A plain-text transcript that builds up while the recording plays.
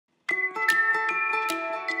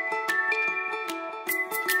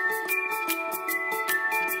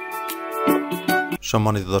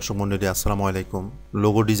সম্মানিত দর্শক মণ্ডলী, আসসালামু আলাইকুম।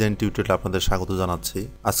 লোগো ডিজাইন টিউটোরিয়ালে আপনাদের স্বাগত জানাচ্ছি।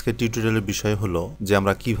 আজকের টিউটোরিয়ালের বিষয় হলো যে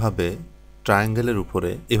আমরা কিভাবে ট্রায়াঙ্গেলের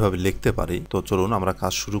উপরে এভাবে লিখতে পারি। তো চলুন আমরা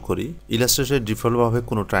কাজ শুরু করি। ইলাস্ট্রেটরে ডিফল্টভাবে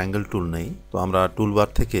কোনো ট্রায়াঙ্গেল টুল নেই, তো আমরা টুলবার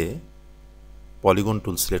থেকে পলিগন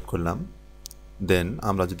টুল সিলেক্ট করলাম। দেন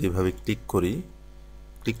আমরা যদি এভাবে ক্লিক করি,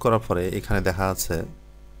 ক্লিক করার পরে এখানে দেখা যাচ্ছে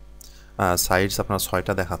সাইডস আপনার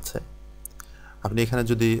 6টা দেখাচ্ছে। আপনি এখানে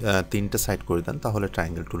যদি 3টে সাইড করে দেন তাহলে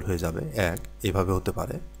ট্রায়াঙ্গেল টুল হয়ে যাবে। এক, এভাবে হতে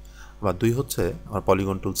পারে। বা দুই হচ্ছে আমরা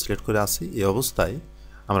পলিগন টুল সিলেক্ট করে আসি, এই অবস্থায়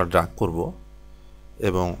আমরা ড্র্যাগ করব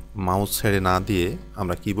এবং মাউস ছেড়ে না দিয়ে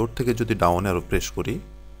আমরা কিবোর্ড থেকে যদি ডাউন অ্যারো প্রেস করি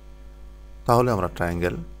তাহলে আমরা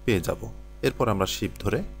ট্রায়াঙ্গেল পেয়ে যাব। এরপর আমরা শিফট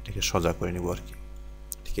ধরে এটাকে সোজা করে নেব আর কি,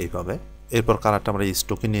 ঠিক এইভাবে। এরপর কালারটা আমরা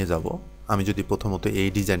স্ট্রোকে নিয়ে যাব। আমি যদি প্রথমত এই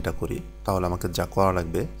ডিজাইনটা করি তাহলে আমাকে যা করা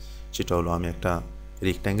লাগবে সেটা হলো আমি একটা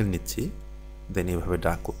রেক্ট্যাঙ্গেল নিচ্ছি, দেন এভাবে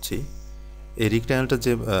ড্র্যাগ করছি। এই রেক্ট্যাঙ্গেলটা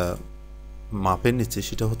যে মাপের নিচ্ছি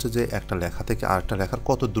সেটা হচ্ছে যে একটা লেখা থেকে আরেকটা লেখার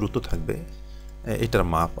কত দূরত্ব থাকবে এটার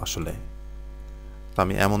মাপ আসলে। তো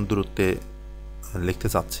আমি এমন দূরত্বে লিখতে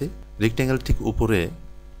চাচ্ছি। রেক্ট্যাঙ্গেল ঠিক উপরে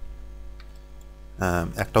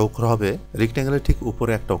একটা অক্ষর হবে, রেক্ট্যাঙ্গেলের ঠিক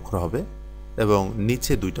উপরে একটা অক্ষর হবে এবং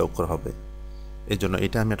নিচে 2টা অক্ষর হবে। এই জন্য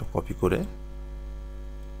এটা আমি একটা কপি করে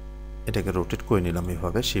এটাকে রোটেট করে নিলাম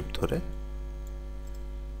এভাবে শিফট ধরে।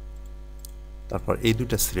 তারপর এই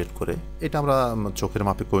 2টা সিলেক্ট করে এটা আমরা চোখের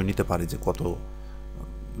মাপে করে নিতে পারি যে কত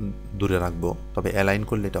দূরে রাখবো, তবে অ্যালাইন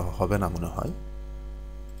করলে এটা হবে না মনে হয়,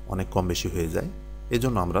 অনেক কম বেশি হয়ে যায়। এই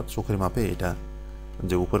জন্য আমরা চোখের মাপে এটা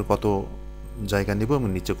যে উপরে কত জায়গা নিব এবং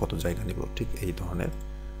নিচে কত জায়গা নিব ঠিক এই ধরনের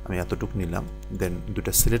আমি এতটুকু নিলাম। দেন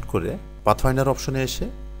 2টা সিলেক্ট করে পাথফাইন্ডার অপশনে এসে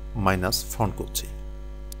মাইনাস ফন্ট করছি,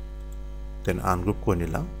 দেন আনগ্রুপ করে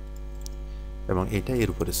নিলাম এবং এটা এর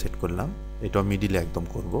উপরে সেট করলাম। এটা মিডিলে একদম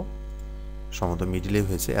করব, সম্ভবত মিডিলে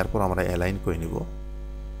হয়েছে। এরপর আমরা অ্যালাইন করে নিব,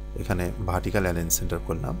 এখানে ভার্টিক্যাল অ্যালাইন সেন্টার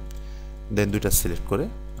করলাম। দেন 2টা সিলেক্ট করে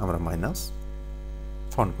আমরা মাইনাস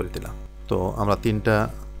ফন্ট করে দিলাম। তো আমরা 3টা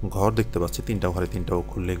ঘর দেখতে পাচ্ছি, 3টা ঘরে 3টা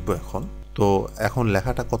অক্ষর লিখবো এখন। তো এখন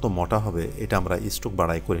লেখাটা কত মোটা হবে এটা আমরা স্ট্রোক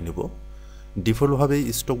বাড়াই করে নিব। ডিফল্টভাবে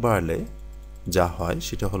স্ট্রোক বাড়ালে যা হয়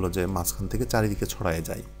সেটা হলো যে মাঝখান থেকে চারিদিকে ছড়ায়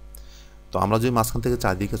যায়। তো আমরা যদি মাঝখান থেকে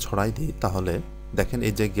চারিদিকে ছড়াই দিই তাহলে দেখেন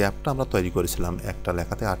এই যে গ্যাপটা আমরা তৈরি করেছিলাম একটা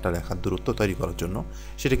লেখাতে আরেকটা লেখার দূরত্ব তৈরি করার জন্য,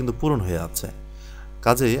 সেটা কিন্তু পূরণ হয়ে যাচ্ছে।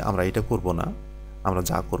 কাজেই আমরা এটা করব না, আমরা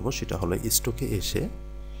যা করব সেটা হলো স্ট্রোকে এসে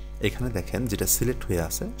এখানে দেখেন যেটা সিলেক্ট হয়ে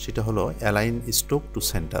আছে সেটা হলো অ্যালাইন স্ট্রোক টু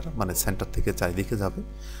সেন্টার, মানে সেন্টার থেকে চারিদিকে যাবে।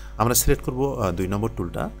 আমরা সিলেক্ট করব 2 নম্বর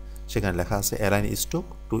টুলটা, সেখানে লেখা আছে অ্যালাইন স্ট্রোক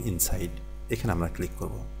টু ইনসাইড, এখানে আমরা ক্লিক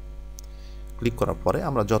করব। ক্লিক করার পরে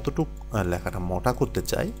আমরা যতটুক লেখাটা মোটা করতে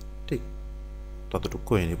চাই ঠিক ততটুকু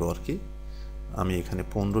করে নেব আর কি। আমি এখানে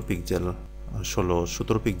 15 পিক্সেল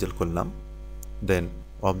 16-17 পিক্সেল করলাম। দেন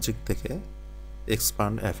অবজেক্ট থেকে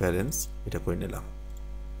এক্সপান্ড অ্যাপিয়ারেন্স এটা করে নিলাম,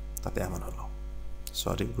 তাতে এমন হলো।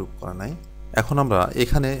 সরি, গ্রুপ করা নাই। এখন আমরা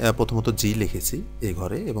এখানে প্রথমত জি লিখেছি এই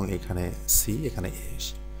ঘরে এবং এখানে সি, এখানে এস।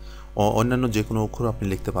 অন্যান্য যে কোনো অক্ষর আপনি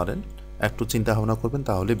লিখতে পারেন, একটু চিন্তা ভাবনা করবেন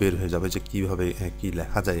তাহলে বের হয়ে যাবে যে কীভাবে কী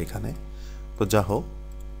লেখা যায় এখানে। তো যা হোক,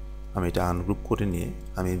 আমি এটা আনগ্রুপ করে নিয়ে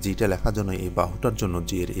আমি জিটা লেখার জন্য এই বাহুটার জন্য,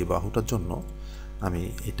 জি এর এই বাহুটার জন্য আমি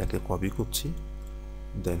এটাকে কপি করছি।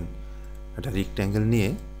 দেন একটা রেক্ট্যাঙ্গেল নিয়ে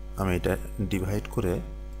আমি এটা ডিভাইড করে,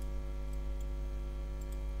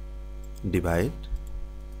 ডিভাইড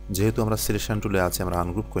যেহেতু আমরা সিলেকশন টুলে আছে আমরা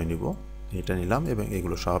আনগ্রুপ করে নিব, এটা নিলাম এবং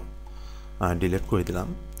এগুলো সব ডিলিট করে দিলাম।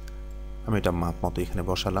 আমি এটা মাপ মতো এখানে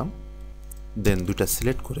বসালাম। দেন 2টা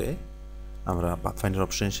সিলেক্ট করে আমরা পাথফাইন্ডার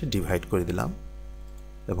অপশন এসে ডিভাইড করে দিলাম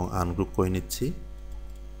এবং আনগ্রুপ করে নিচ্ছি।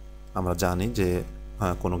 আমরা জানি যে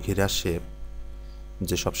কোনো ঘেরার শেপ,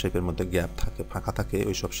 যে সব শেপের মধ্যে গ্যাপ থাকে, ফাঁকা থাকে,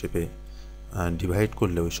 ওই সব শেপে ডিভাইড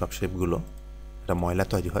করলে ওই সব শেপগুলো একটা ময়লা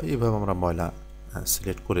তৈরি হয়। এইভাবে আমরা ময়লা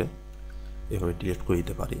সিলেক্ট করে এভাবে ডিলিট করে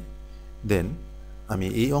দিতে পারি। দেন আমি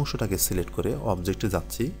এই অংশটাকে সিলেক্ট করে অবজেক্টে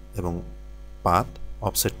যাচ্ছি এবং পাথ,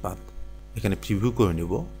 অফসেট পাথ এখানে প্রিভিউ করে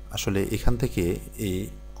নেব। আসলে এখান থেকে এই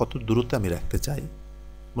কত দূরত্বে আমি রাখতে চাই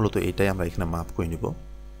মূলত এটাই আমরা এখানে মাপ করে নেব।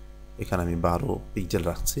 এখানে আমি 12 পিক্সেল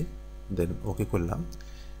রাখছি, দেন ওকে করলাম।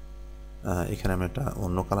 এখানে আমি একটা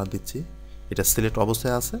অন্য কালার দিচ্ছি, এটা সিলেক্ট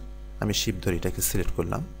অবস্থায় আছে, আমি শিফট ধরে এটাকে সিলেক্ট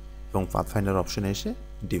করলাম এবং পাথফাইন্ডার অপশনে এসে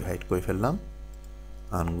ডিভাইড করে ফেললাম,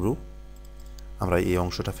 আনগ্রুপ। আমরা এই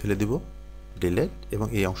অংশটা ফেলে দিব, ডিলিট, এবং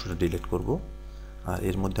এই অংশটা ডিলিট করব। আর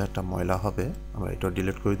এর মধ্যে একটা ময়লা হবে, আমরা এটাও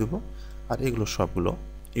ডিলিট করে দেব, আর এগুলো সবগুলো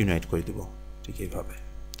ইউনাইট করে দেব ঠিক এইভাবে।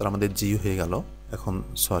 তাহলে আমাদের জি হয়ে গেল। এখন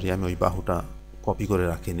সরি, আমি ওই বাহুটা কপি করে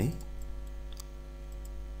রাখিনি,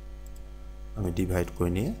 আমি ডিভাইড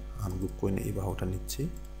করে নিয়ে আনগ্রুপ করে নিয়ে এই বাহুটা নিচ্ছি।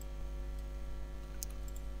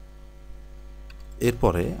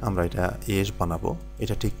 এরপরে আমরা এটা এস বানাবো,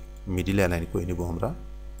 এটা ঠিক মিডিলে অ্যালাইন করে নিব আমরা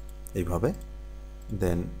এইভাবে।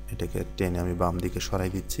 দেন এটাকে টেনে আমি বাম দিকে সরাই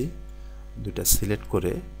দিচ্ছি, দুইটা সিলেক্ট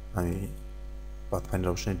করে আমি পাথফাইন্ডার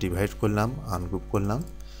অপশনে ডিভাইড করলাম, আনগ্রুপ করলাম।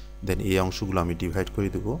 দেন এই অংশগুলো আমি ডিভাইড করে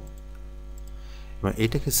দেব এবং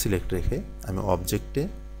এটাকে সিলেক্ট রেখে আমি অবজেক্ট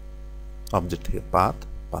থেকে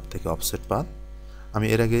পাথ থেকে অফসেট পাথ, আমি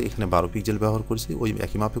এর আগে এখানে 12 পিক্সেল ব্যবহার করেছি, ওই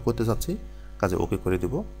একই মাপে করতে যাচ্ছি, কাজে ওকে করে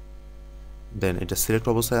দেব। দেন এটা সিলেক্ট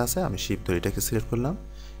অবস্থায় আছে, আমি শিফট ধরে এটাকে সিলেক্ট করলাম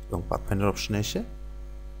এবং পাথফাইন্ডার অপশনে এসে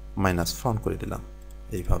মাইনাস ফ্রন্ট করে দিলাম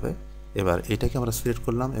এইভাবে। এবার এটাকে আমরা সিলেক্ট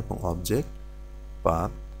করলাম এবং অবজেক্ট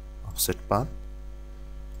পাথ অফসেট পাথ,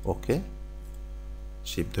 ওকে,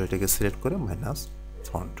 শিফট ধরে এটাকে সিলেক্ট করে মাইনাস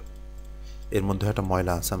ফ্রন্ট। এর মধ্যে একটা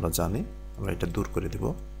ময়লা আছে আমরা জানি, আমরা এটা দূর করে দেব,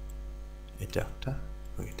 এটা একটা,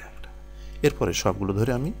 এটা একটা। এরপরে সবগুলো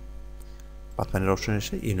ধরে আমি পাথফাইন্ডার অপশনে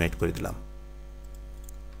এসে ইউনাইট করে দিলাম।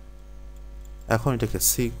 এখন এটাকে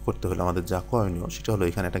সি করতে হলে আমাদের যা করণীয় সেটা হলো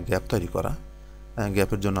এখানে একটা গ্যাপ তৈরি করা।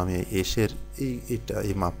 গ্যাপের জন্য আমি এসের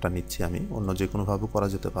এই মাপটা নিচ্ছি, আমি অন্য যে কোনোভাবেও করা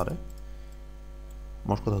যেতে পারে,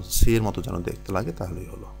 মোট কথা হচ্ছে সি এর মতো যেন দেখতে লাগে, তাহলেই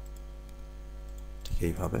হলো। ঠিক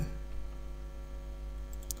এইভাবে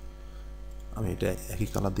আমি এটা একই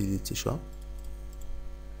কালার দিয়ে দিচ্ছি সব।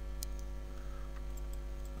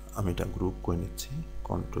 আমি এটা গ্রুপ করে নিচ্ছি,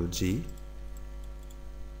 কন্ট্রোল জি।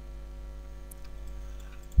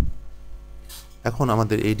 এখন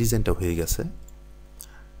আমাদের এই ডিজাইনটা হয়ে গেছে,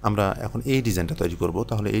 আমরা এখন এই ডিজাইনটা তৈরি করব।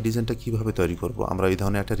 তাহলে এই ডিজাইনটা কিভাবে তৈরি করব? আমরা এই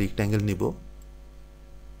ধরনের একটা রেক্ট্যাঙ্গেল নিব,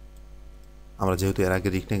 আমরা যেহেতু এর আগে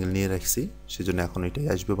রেক্ট্যাঙ্গেল নিয়ে রাখছি সেজন্য এখন এটাই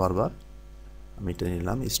আসবে বারবার। আমি এটা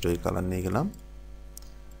নিলাম, স্টোরি কালার নিয়ে গেলাম,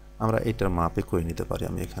 আমরা এটার মাপে করে নিতে পারি।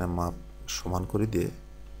 আমি এখানে মাপ সমান করে দিয়ে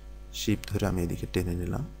শিফট ধরে আমি এদিকে টেনে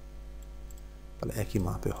নিলাম, তাহলে একই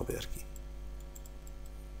মাপে হবে আর কি।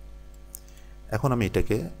 এখন আমি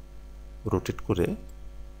এটাকে রোটেট করে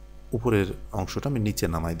উপরের অংশটা আমি নিচে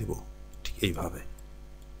নামাই দেব, ঠিক এইভাবে।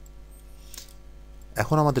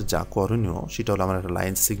 এখন আমাদের যা করণীয় সেটা হলো আমরা একটা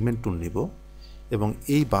লাইন সেগমেন্ট টুল নিব এবং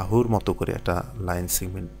এই বাহুর মতো করে একটা লাইন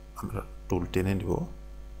সেগমেন্ট আমরা টুল টেনে নিব,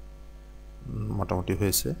 মোটামুটি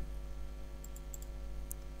হয়েছে।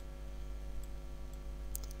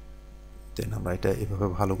 দেন আমরা এটা এভাবে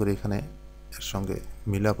ভালো করে এখানে এর সঙ্গে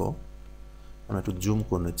মিলাবো। আমি একটু জুম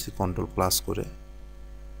করে নিচ্ছি কন্ট্রোল প্লাস করে,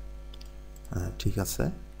 হ্যাঁ ঠিক আছে,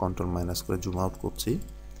 কন্ট্রোল মাইনাস করে জুম আউট করছি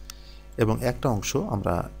এবং একটা অংশ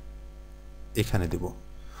আমরা এখানে দেব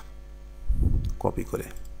কপি করে।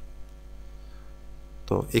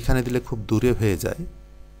 তো এখানে দিলে খুব দূরে হয়ে যায়,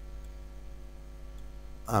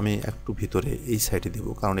 আমি একটু ভিতরে এই সাইডে দেব,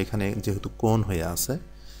 কারণ এখানে যেহেতু কোণ হয়ে আছে,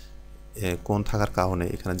 কোণ থাকার কারণে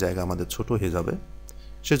এখানে জায়গা আমাদের ছোট হয়ে যাবে,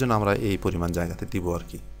 সেজন্য আমরা এই পরিমাণ জায়গাতে দিব আর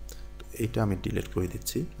কি। তো এইটা আমি ডিলিট করে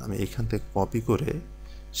দিচ্ছি। আমি এখান থেকে কপি করে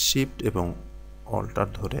শিফট এবং অল্টার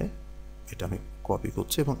ধরে এটা আমি কপি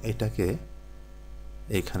করছি এবং এটাকে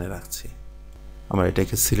এইখানে রাখছি। আমরা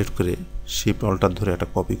এটাকে সিলেক্ট করে শিফট অল্টার ধরে একটা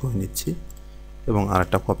কপি করে নিচ্ছি এবং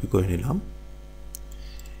আরেকটা কপি করে নিলাম।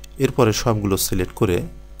 এরপরে সবগুলো সিলেক্ট করে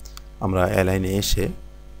আমরা অ্যালাইনে এসে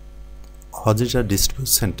হরিজন্টাল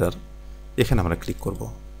ডিস্ট্রিবিউশন সেন্টার এখানে আমরা ক্লিক করব,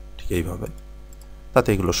 ঠিক এইভাবে। তাতে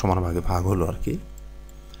এগুলো সমান ভাগে ভাগ হলো আর কি।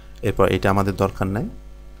 এরপর এটা আমাদের দরকার নাই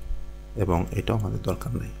এবং এটাও আমাদের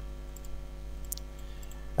দরকার নাই।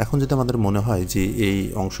 এখন যদি আমাদের মনে হয় যে এই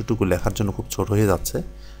অংশটুকু লেখার জন্য খুব ছোট হয়ে যাচ্ছে,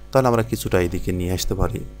 তাহলে আমরা কিছুটা এদিকে নিয়ে আসতে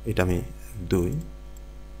পারি। এটা আমি 2,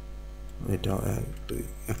 এটা 1, 2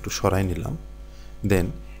 একটু সরাই নিলাম। দেন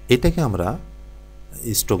এটাকে আমরা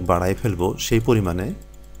স্ট্রোক বাড়াই ফেলবো সেই পরিমাণে,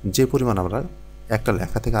 যে পরিমাণ আমরা একটা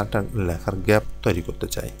লেখা থেকে আরেকটা লেখার গ্যাপ তৈরি করতে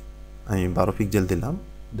চাই। আমি 12 পিক্সেল দিলাম,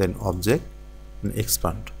 দেন অবজেক্ট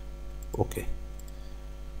এক্সপ্যান্ড, ওকে।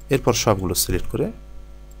 এরপর সবগুলো সিলেক্ট করে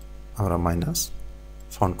আমরা মাইনাস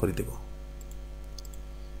ফন্ট করে দেব।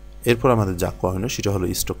 এরপর আমাদের যা করণীয় সেটা হলো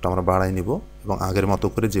স্ট্রোকটা আমরা বাড়াই নিব এবং আগের মতো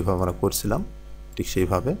করে যেভাবে আমরা করছিলাম ঠিক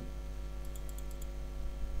সেইভাবে।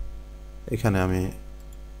 এখানে আমি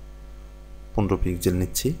 15 পিক্সেল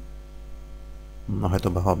নিচ্ছি, হয়তো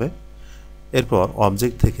বা হবে। এরপর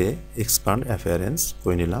অবজেক্ট থেকে এক্সপ্যান্ড অ্যাপিয়ারেন্স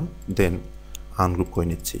করে নিলাম, দেন আনগ্রুপ করে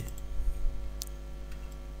নিচ্ছি।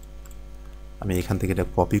 আমি এখান থেকে এটা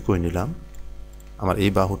কপি করে নিলাম, আমার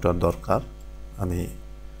এই বাহুটার দরকার, আমি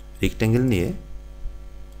রেক্ট্যাঙ্গেল নিয়ে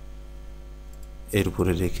এর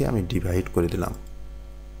উপরে রেখে আমি ডিভাইড করে দিলাম,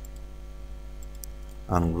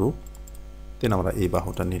 আনগ্রুপ। দেন আমরা এই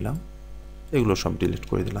বাহুটা নিলাম, এগুলো সব ডিলিট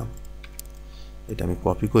করে দিলাম। এটা আমি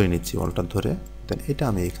কপি করে নিচ্ছি অল্টার ধরে, দেন এটা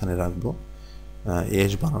আমি এখানে রাখবো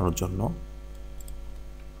এজ বানানোর জন্য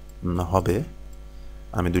হবে।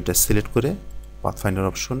 আমি দুইটা সিলেক্ট করে পাথফাইন্ডার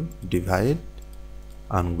অপশন, ডিভাইড,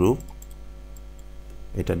 আনগ্রুপ,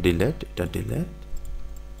 এটা ডিলেট, এটা ডিলেট,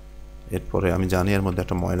 এরপরে আমি জানি এর মধ্যে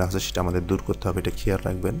একটা ময়লা আছে, সেটা আমাদের দূর করতে হবে, এটা খেয়াল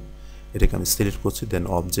রাখবেন। এটাকে আমি সিলেক্ট করছি, then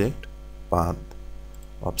object, path,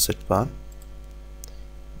 offset path,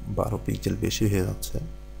 12 pixel বেশি হয়ে যাচ্ছে,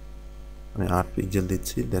 আমি 8 পিক্সেল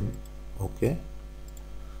দিচ্ছি, দেন ওকে,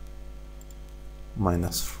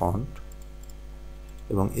 মাইনাস ফন্ট।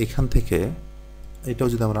 এবং এখান থেকে এটাও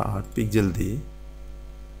যদি আমরা 8 পিক্সেল দিই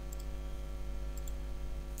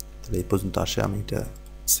তাহলে এই পর্যন্ত আসে। আমি এটা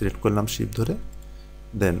সিলেক্ট করলাম শিফট ধরে,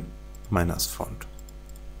 দেন মাইনাস ফন্ট,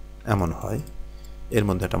 এমন হয়। এর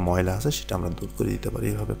মধ্যে একটা ময়লা আছে, সেটা আমরা দূর করে দিতে পারি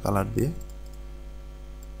এইভাবে কালার দিয়ে।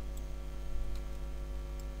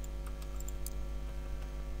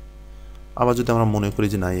 আবার যদি আমরা মনে করি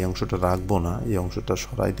যে না, এই অংশটা রাখবো না, এই অংশটা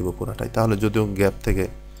সরাই দেবো পুরাটাই, তাহলে যদিও গ্যাপ থেকে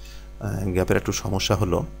গ্যাপের একটু সমস্যা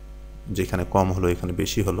হলো, যেখানে কম হলো এখানে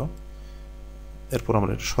বেশি হলো, এরপর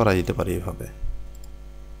আমরা এটা সরাই দিতে পারি এইভাবে।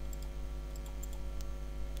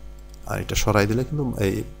 আর এটা সরাই দিলে কিন্তু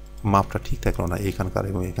এই মাপটা ঠিক থাকলো না, এইখানকার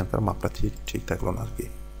এবং এখানকার মাপটা ঠিক থাকলো না আর কি।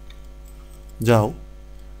 যাও,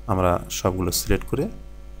 আমরা সবগুলো সিলেক্ট করে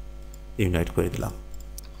ইউনাইট করে দিলাম।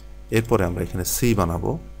 এরপরে আমরা এখানে সি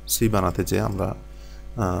বানাবো। সি বানাতে যে আমরা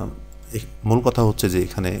মূল কথা হচ্ছে যে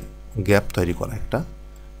এখানে গ্যাপ তৈরি করা একটা।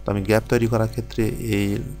 তো আমি গ্যাপ তৈরি করার ক্ষেত্রে এই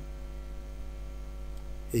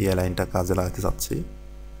লাইনটা কাজে লাগাতে চাচ্ছি,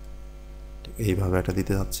 এইভাবে একটা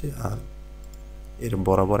দিতে যাচ্ছি, আর এর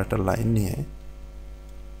বরাবর একটা লাইন নিয়ে,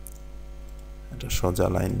 একটা সোজা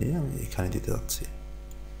লাইন নিয়ে আমি এখানে দিতে যাচ্ছি।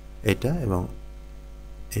 এইটা এবং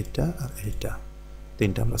এইটা আর এইটা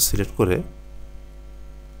তিনটা আমরা সিলেক্ট করে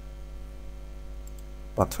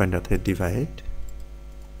পাথফাইন্ডার থেকে ডিভাইড,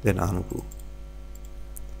 দেন আনগ্রুপ।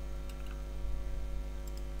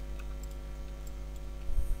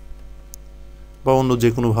 বা অন্য যে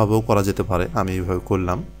কোনোভাবেও করা যেতে পারে, আমি এইভাবে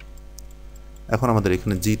করলাম। এখন আমাদের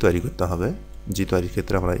এখানে জি তৈরি করতে হবে। জি তৈরির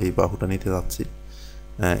ক্ষেত্রে আমরা এই বাহুটা নিতে যাচ্ছি।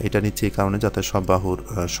 এটা নিচ্ছি এই কারণে যাতে সব বাহুর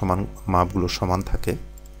সমান মাপগুলো সমান থাকে।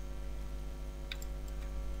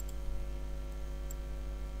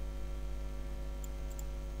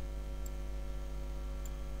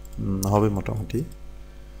 হবে মোটামুটি।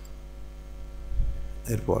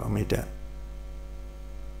 এরপর আমি এটা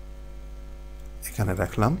এখানে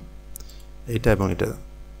রাখলাম, এটা এবং এটা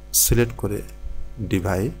সিলেক্ট করে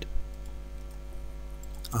ডিভাইড,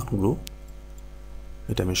 আনগ্রুপ,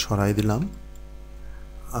 এটা আমি সরাই দিলাম।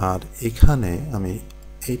 আর এখানে আমি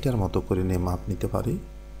এইটার মতো করে নিয়ে মাপ নিতে পারি,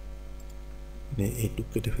 নিয়ে এইটুকু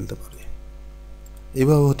কেটে ফেলতে পারি।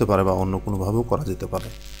 এইভাবে হতে পারে বা অন্য কোনোভাবেও করা যেতে পারে।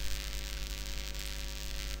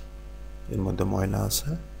 এর মধ্যে ময়লা আছে,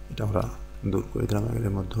 এটা আমরা দূর করে দিলাম।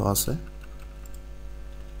 এর মধ্যেও আছে,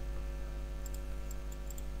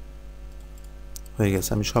 হয়ে গেছে।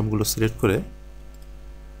 আমি সবগুলো সিলেক্ট করে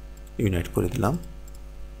ইউনাইট করে দিলাম।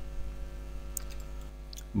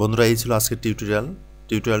 বন্ধুরা, এই ছিল আজকের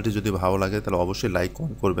টিউটোরিয়ালটি যদি ভালো লাগে তাহলে অবশ্যই লাইক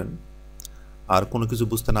কমেন্ট করবেন। আর কোনো কিছু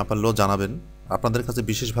বুঝতে না পারলেও জানাবেন। আপনাদের কাছে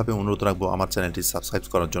বিশেষভাবে অনুরোধ রাখবো আমার চ্যানেলটি সাবস্ক্রাইব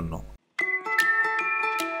করার জন্য।